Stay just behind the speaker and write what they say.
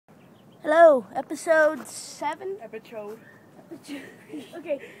Hello, episode 7? Episode.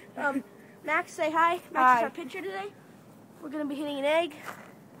 Okay, Max, say hi. Max Hi. is our pitcher today. We're going to be hitting an egg.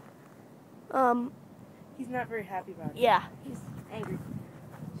 He's not very happy about it. Yeah, he's angry.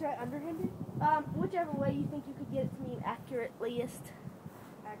 Should I underhand it? Whichever way you think you could get it to me accuratelyest.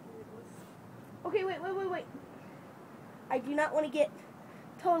 Okay, wait. I do not want to get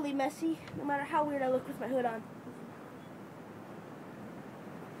totally messy, no matter how weird I look with my hood on.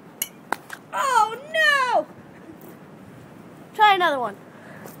 Oh, no! Try another one.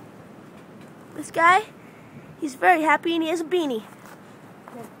 This guy, he's very happy and he has a beanie.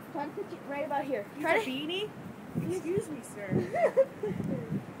 Okay, try to pitch it right about here. Try He's a beanie? Excuse me, sir.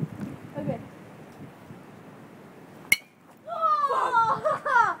 Okay.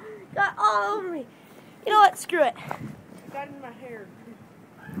 Oh! Got all over me. You know what? Screw it. I got it in my hair.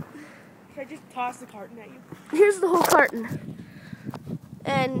 Should I just toss the carton at you? Here's the whole carton.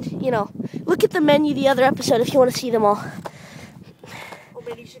 And, look at the menu the other episode if you want to see them all. Oh,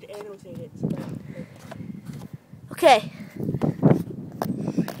 maybe you should annotate it. Okay.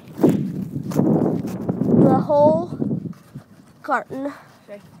 The whole carton.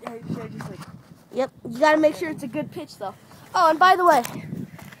 Should I just like... Yep. You got to make sure it's a good pitch, though. Oh, and by the way,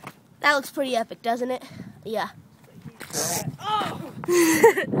 that looks pretty epic, doesn't it? Yeah. Oh!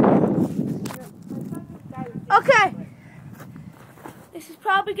 Okay. This is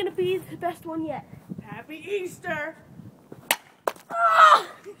probably going to be the best one yet. Happy Easter! Ah!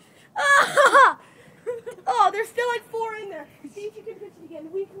 Ah! Oh, there's still like 4 in there. See if you can pitch it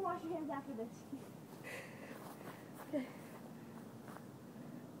again. We can wash your hands after this. Okay.